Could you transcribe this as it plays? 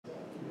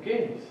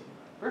Okay,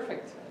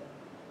 perfect.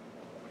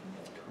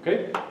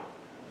 Okay.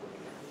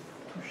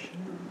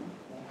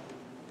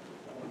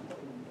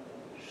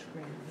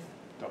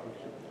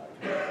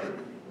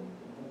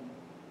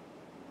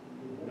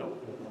 No,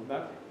 not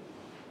that.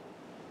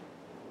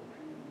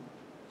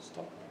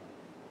 Stop.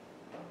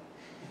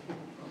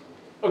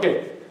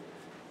 Okay.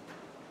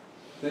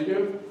 Thank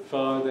you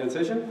for the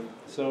session.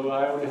 So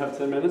I only have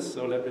 10 minutes,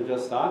 so let me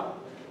just start.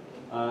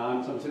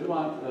 I'm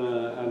Hildebrandt,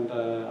 and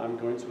I'm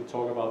going to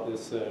talk about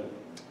this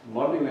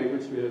modeling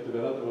language we have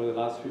developed over the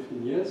last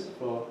 15 years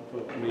for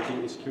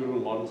making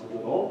executable models of the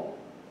law.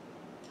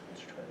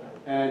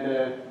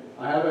 And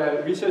I have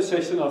a research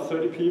section of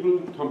 30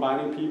 people,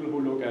 combining people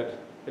who look at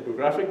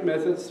ethnographic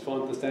methods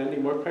for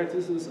understanding work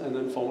practices and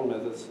then formal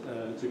methods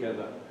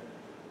together.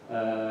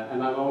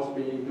 And I've also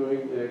been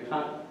doing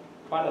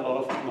quite a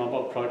lot of number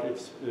of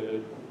projects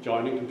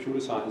joining computer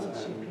science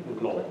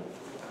and law.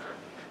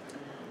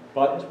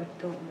 But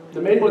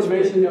the main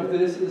motivation of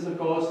this is, of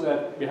course,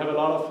 that we have a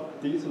lot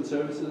of digital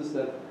services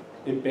that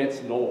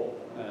embed law,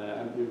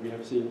 and we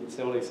have seen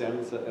several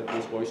examples at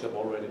this workshop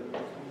already.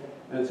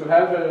 And to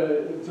have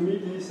to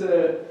meet these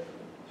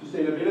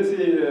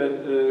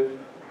sustainability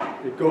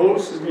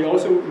goals, we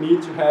also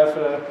need to have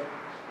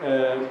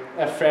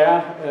a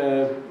fair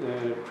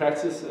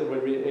practice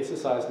when we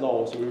exercise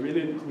law. So we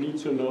really need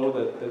to know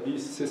that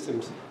these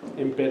systems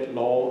embed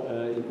law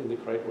in the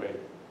correct way.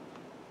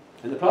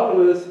 And the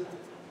problem is,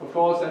 of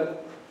course,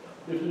 that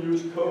if you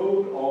use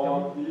code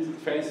or these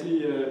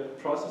fancy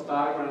process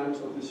diagrams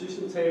or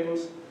decision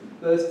tables,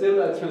 there's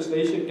still a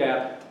translation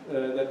gap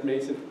that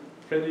makes it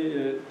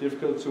pretty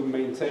difficult to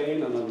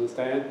maintain and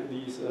understand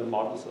these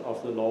models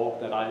of the law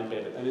that are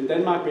embedded. And in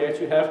Denmark, we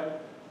actually have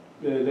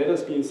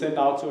letters being sent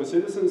out to a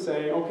citizen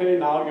saying, okay,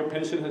 now your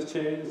pension has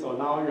changed, or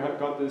now you have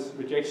got this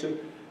rejection.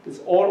 It's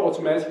all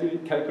automatically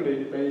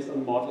calculated based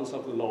on models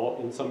of the law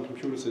in some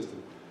computer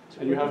system.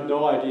 And you have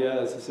no idea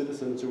as a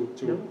citizen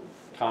to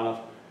kind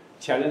of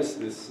challenge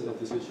this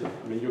decision.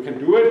 I mean, you can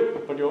do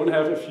it, but you only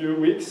have a few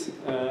weeks,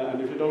 and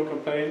if you don't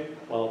complain,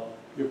 well,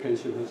 your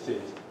pension has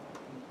changed.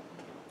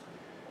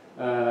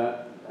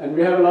 And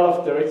we have a lot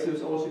of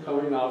directives also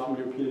coming now from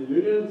the European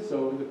Union,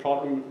 so the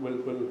problem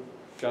will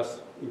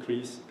just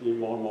increase, being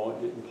more and more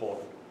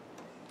important.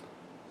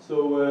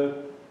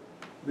 So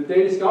the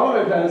Danish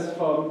government has,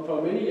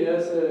 for many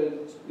years,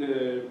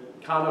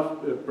 kind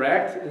of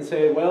bragged and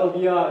said, well,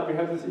 we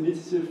have this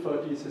initiative for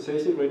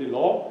digitalization-ready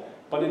law,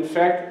 but in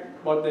fact,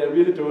 what they're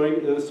really doing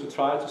is to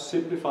try to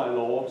simplify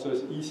law so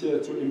it's easier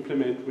to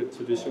implement with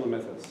traditional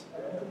methods.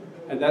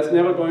 And that's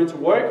never going to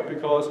work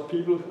because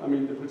people, I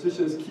mean, the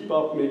politicians keep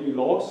up making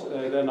laws,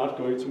 they're not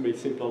going to make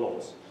simpler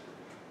laws.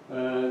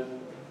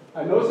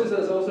 I noticed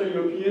there's also a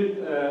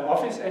European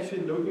office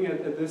actually looking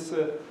at this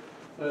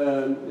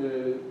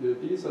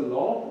digital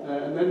law,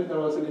 and then there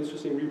was an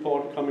interesting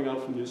report coming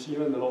out from New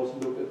Zealand that also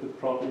looked at the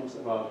problems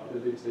about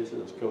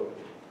legislation as code.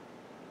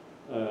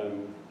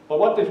 But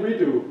what did we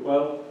do?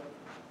 Well,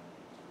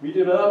 we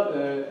developed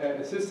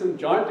a system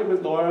jointly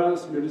with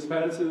lawyers,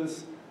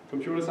 municipalities,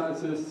 computer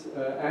scientists,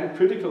 and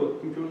critical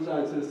computer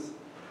scientists,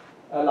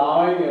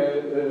 allowing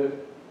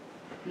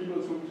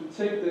people to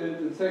take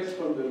the text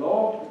from the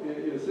law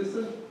in a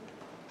system,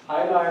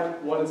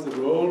 highlight what is the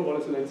role, what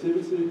is an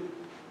activity,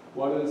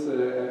 what is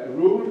a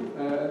rule,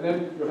 and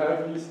then you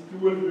have these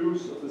dual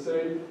views of the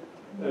same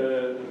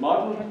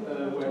model,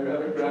 where you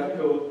have a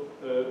graphical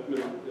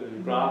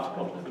graph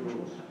of the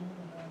rules.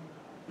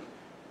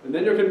 And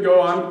then you can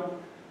go on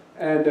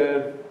and,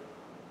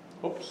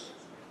 oops,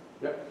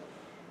 yeah.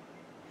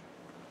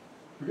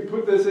 You can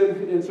put this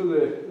into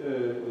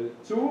the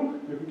tool,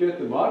 you can get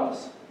the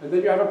models, and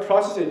then you have a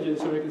process engine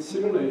so you can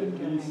simulate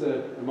these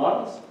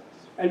models,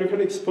 and you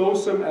can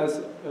expose them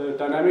as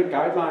dynamic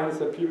guidelines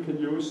that people can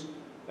use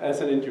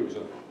as an end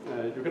user.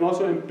 You can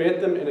also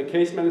embed them in a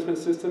case management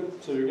system,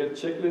 so you get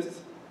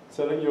checklists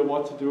telling you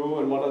what to do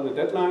and what are the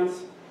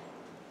deadlines.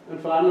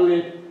 And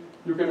finally,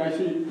 you can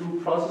actually do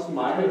process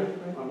mining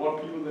on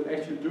what people then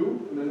actually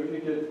do, and then you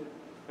can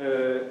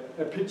get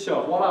a picture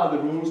of what are the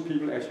rules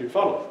people actually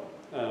follow.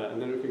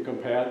 And then you can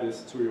compare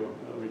this to your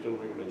original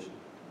regulation.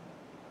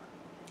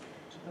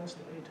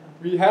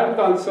 We haven't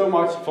done so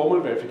much formal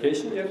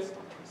verification yet,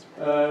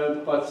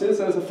 but since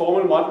there's a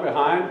formal model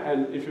behind,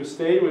 and if you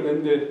stay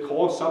within the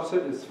core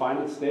subset, it's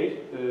finite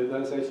state,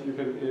 there's actually, you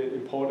can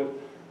import it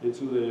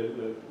into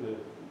the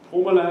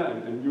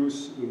ProLaLa' and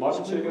use the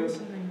model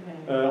checkers,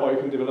 or you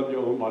can develop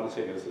your own model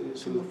checkers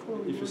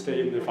if you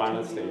stay in the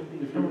finite state.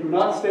 If you do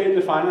not stay in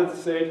the finite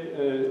state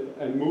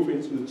and move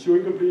into the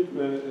Turing complete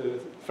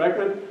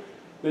fragment,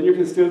 then you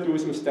can still do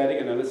some static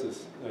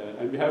analysis.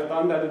 And we have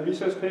done that in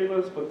research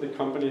papers, but the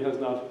company has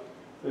not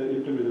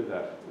implemented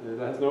that.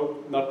 There has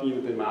not been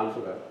a demand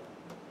for that.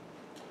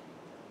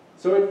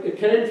 So it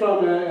came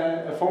from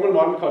a formal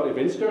model called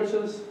event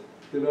structures,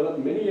 developed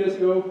many years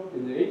ago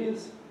in the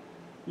 80s.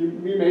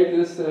 We made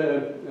this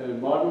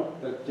model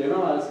that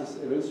generalizes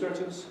event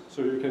structures,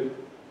 so you can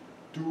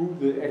do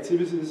the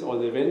activities or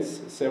the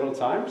events several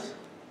times.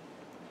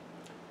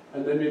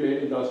 And then we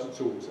made industrial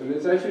tools. And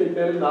it's actually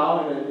embedded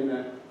now in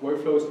a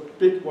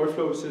big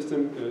workflow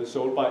system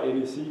sold by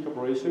NEC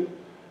Corporation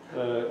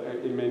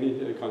in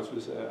many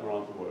countries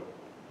around the world.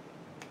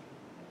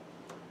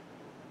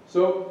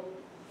 So,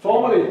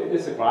 formally,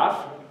 it's a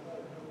graph.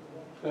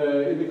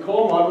 In the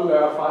core model,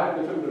 there are 5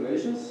 different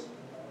relations,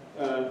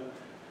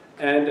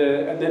 and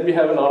then we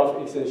have a lot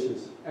of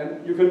extensions.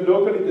 And you can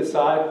locally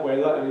decide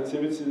whether an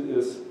activity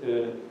is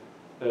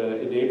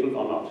enabled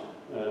or not.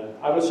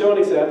 I will show an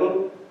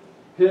example.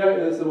 Here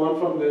is the one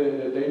from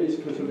the Danish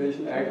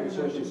Consolidation Act on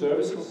Social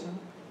Services.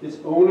 It's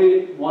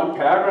only one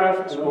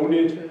paragraph and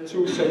only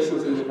 2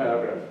 sections in the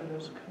paragraph.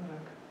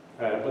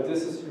 But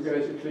this is, you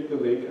can actually click the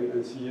link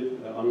and see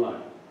it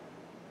online.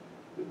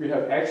 We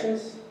have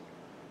actions,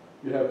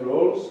 we have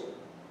roles,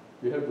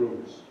 we have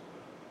rules.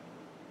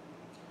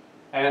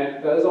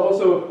 And there's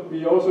also,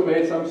 we also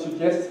made some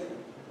suggestions,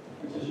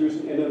 which is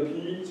using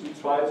NLP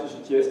to try to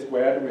suggest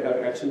where do we have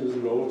actions,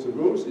 roles, and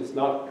rules. It's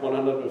not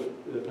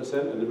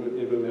 100% and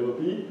it will never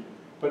be,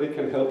 but it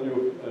can help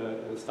you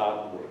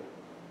start the work.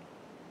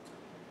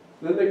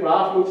 Then the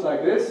graph looks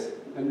like this,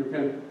 and you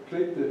can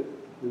click the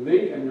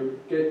link and you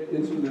get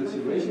into the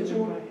simulation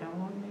tool.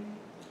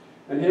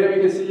 And here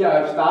we can see I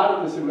have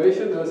started the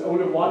simulation. There's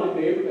only one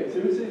enabled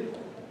activity.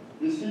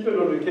 Receive a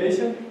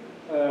notification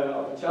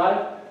of the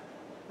child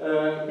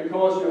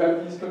because you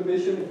have these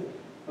condition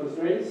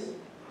constraints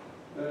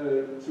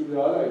to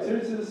the other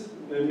activities,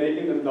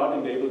 making them not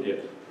enabled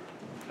yet.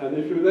 And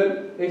if you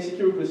then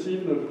execute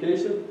receive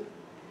notification,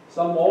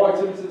 some more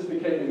activities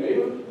became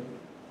enabled.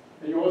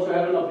 And you also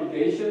have an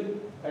obligation,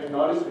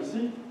 acknowledge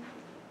receipt,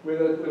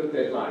 with a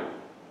deadline.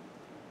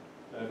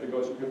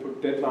 Because you can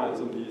put deadlines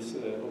on these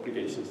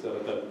obligations that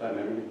are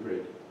dynamically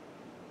created.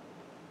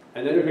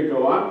 And then you can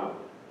go on.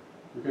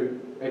 You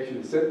can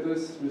actually set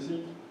this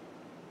receipt.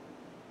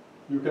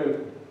 You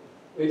can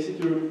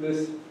execute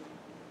this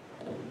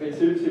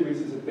activity, which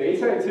is a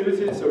data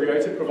activity. So you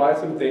actually provide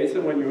some data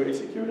when you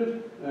execute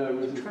it,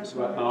 which is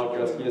right now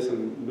just yes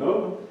and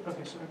no.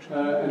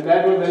 And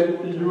that will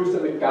then be used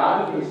as a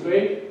guarded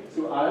constraint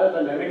to either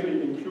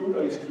dynamically include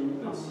or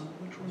exclude this.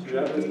 So you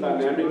have this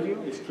dynamic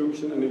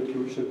exclusion and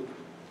inclusion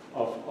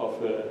of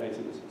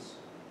activities.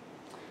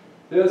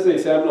 Here's the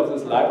example of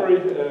this library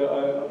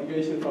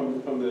application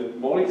from the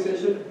morning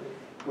session,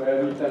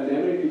 where we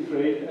dynamically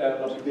create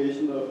an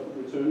obligation of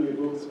returning a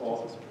book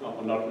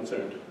or not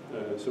returned.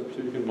 So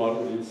you can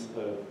model these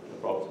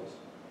properties.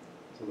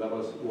 So that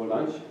was over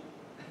lunch.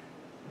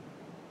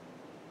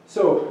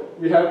 So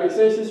we have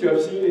extensions. You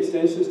have seen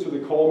extensions to the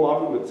core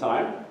model with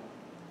time,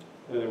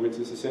 which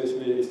is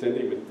essentially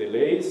extending with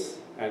delays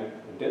and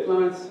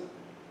deadlines.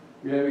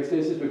 We have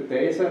extensions with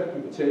data,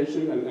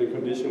 computation, and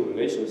conditional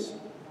relations.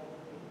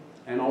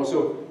 And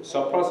also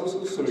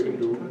sub-processes, so we can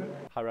do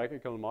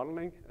hierarchical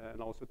modeling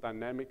and also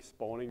dynamic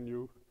spawning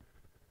new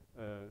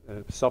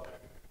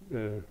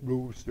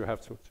sub-rules you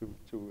have to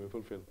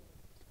fulfill.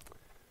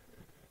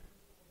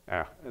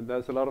 Yeah, and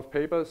there's a lot of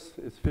papers.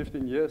 It's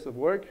 15 years of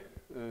work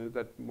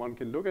that one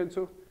can look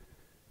into.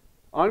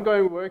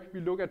 Ongoing work, we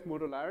look at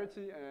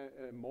modularity,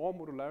 more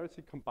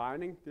modularity,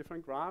 combining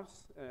different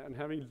graphs and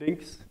having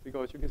links,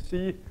 because you can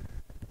see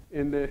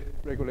in the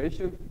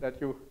regulation that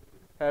you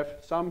have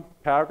some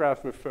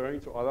paragraphs referring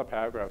to other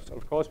paragraphs.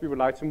 Of course, we would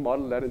like to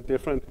model that in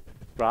different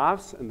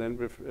graphs and then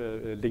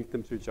link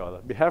them to each other.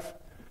 We have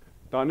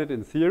done it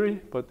in theory,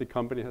 but the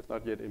company has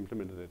not yet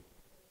implemented it.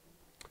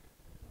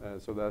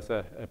 So there's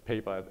a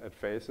paper at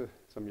FASE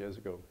some years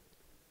ago.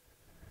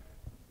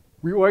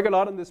 We work a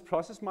lot on this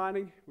process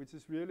mining, which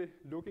is really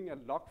looking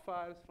at log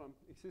files from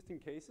existing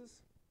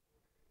cases.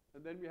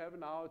 And then we have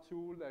now a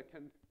tool that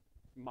can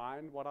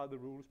mine what are the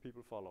rules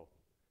people follow.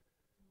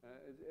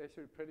 It's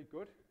actually pretty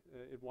good.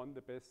 It won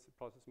the best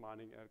process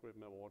mining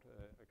algorithm award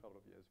a couple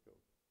of years ago.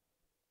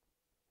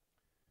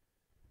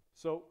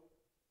 So,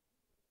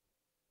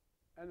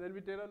 and then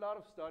we did a lot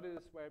of studies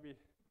where we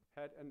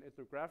had an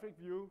ethnographic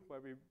view, where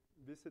we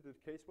visited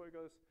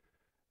caseworkers,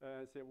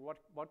 say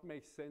what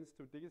makes sense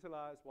to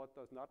digitalize, what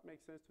does not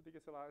make sense to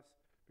digitalize.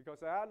 Because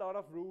there are a lot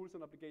of rules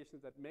and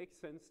obligations that make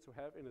sense to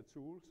have in a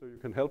tool, so you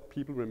can help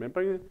people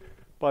remembering it.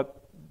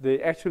 But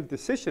the actual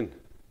decision,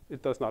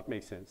 it does not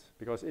make sense,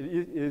 because it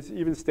is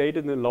even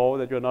stated in the law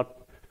that you're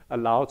not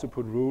allowed to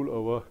put rule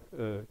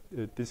over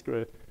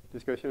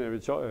discretionary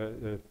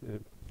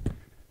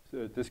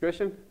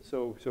discretion.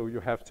 So you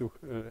have to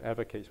have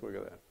a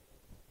caseworker there.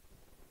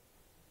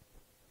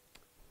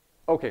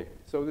 Okay,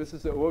 so this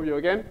is the overview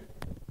again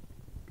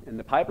in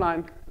the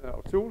pipeline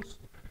of tools.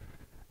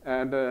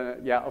 And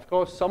yeah, of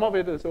course, some of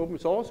it is open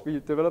source. We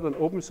developed an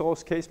open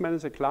source case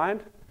manager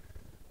client.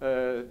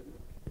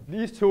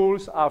 These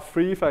tools are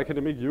free for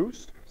academic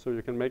use, so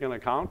you can make an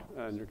account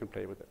and you can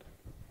play with it.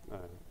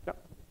 Yeah.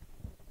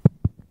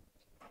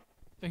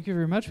 Thank you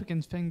very much. We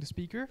can thank the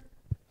speaker.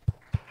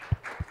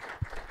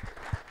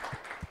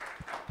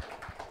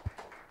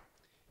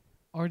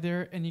 Are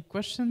there any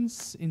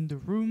questions in the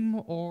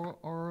room or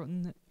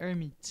on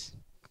Ermit?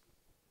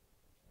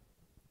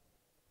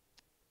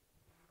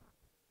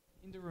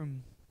 In the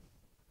room.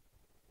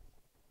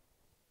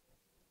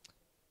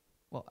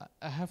 Well,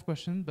 I have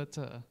question, but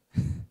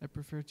I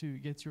prefer to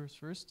get yours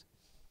first.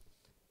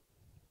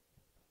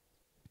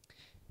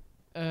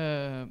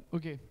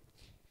 Okay.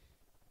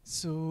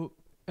 So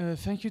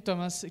thank you,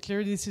 Thomas.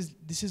 Clearly,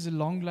 this is a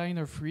long line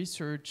of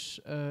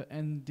research,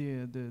 and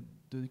the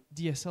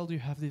DSL you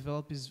have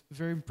developed is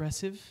very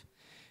impressive.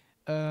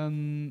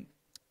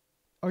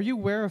 Are you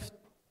aware of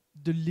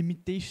the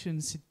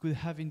limitations it could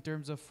have in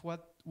terms of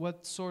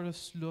what sort of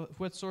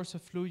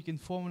flow you can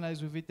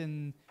formalize with it,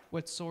 and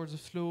what sort of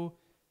flow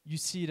you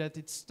see that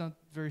it's not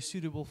very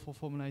suitable for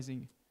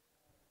formalizing?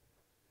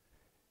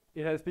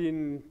 It has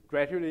been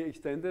gradually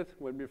extended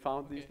when we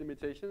found these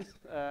limitations.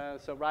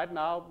 So right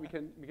now we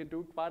can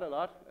do quite a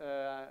lot.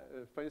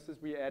 For instance,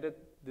 we added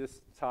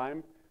this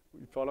time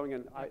following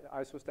an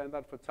ISO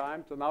standard for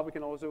time. So now we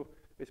can also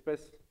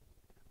express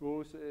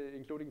rules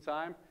including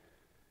time.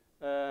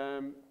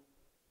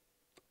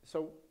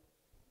 So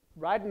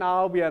right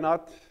now we are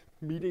not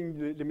meeting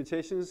the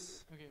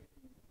limitations,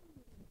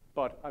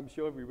 but I'm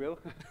sure we will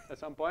at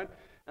some point.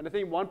 And I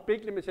think one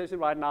big limitation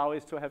right now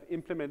is to have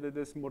implemented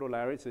this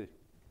modularity,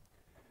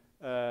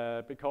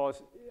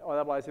 because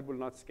otherwise it will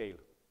not scale.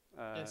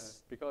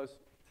 Yes. Because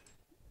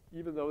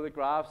even though the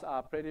graphs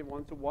are pretty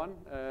one-to-one,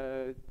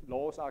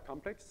 laws are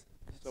complex,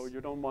 so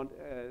you don't want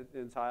the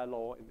entire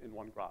law in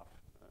one graph.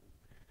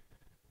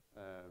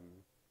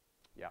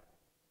 Yeah.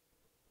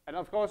 And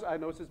of course, I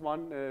noticed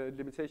one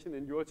limitation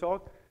in your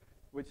talk,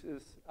 which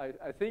is,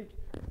 I think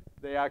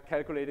they are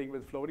calculating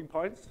with floating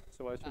points,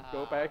 so I should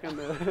go back and...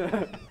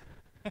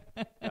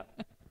 yeah.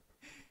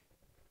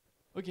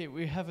 Okay,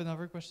 we have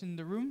another question in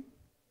the room.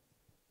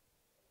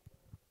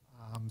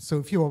 So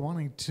if you were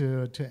wanting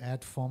to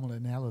add formal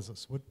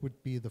analysis, what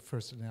would be the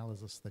first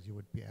analysis that you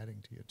would be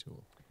adding to your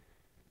tool?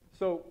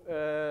 So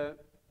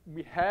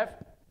we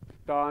have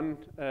done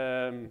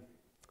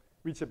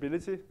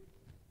reachability.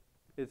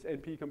 It's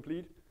NP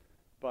complete,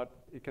 but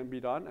it can be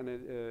done,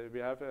 and we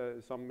have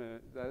there's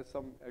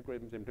some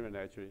algorithms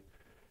implemented actually.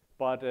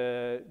 But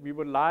we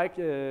would like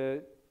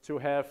to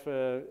have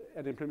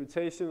an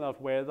implementation of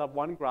whether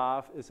one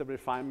graph is a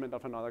refinement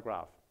of another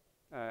graph.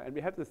 And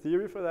we have the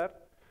theory for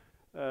that.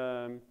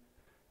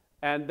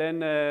 And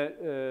then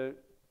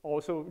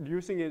also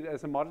using it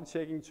as a model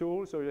checking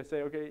tool. So you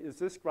say, okay, is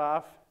this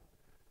graph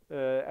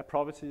a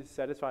property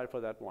satisfied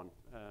for that one?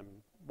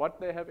 What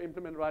they have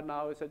implemented right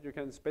now is that you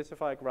can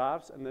specify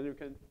graphs and then you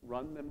can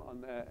run them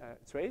on a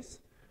trace.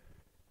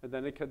 And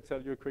then it can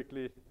tell you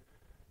quickly,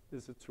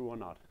 is it true or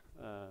not?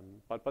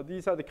 But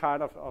these are the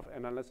kind of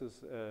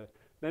analysis.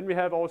 Then we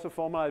have also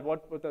formalized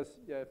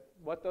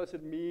what does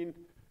it mean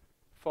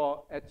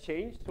for a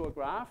change to a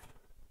graph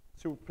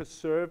to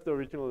preserve the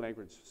original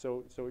language.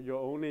 So you're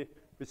only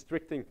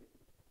restricting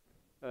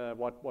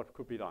what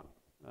could be done.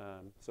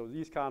 So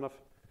these kind of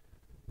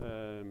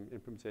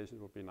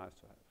implementations would be nice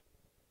to have.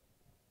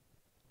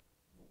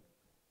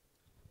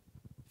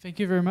 Thank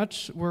you very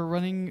much. We're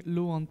running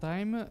low on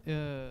time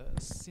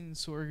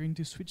since we're going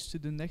to switch to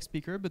the next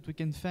speaker, but we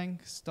can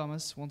thank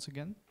Thomas once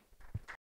again.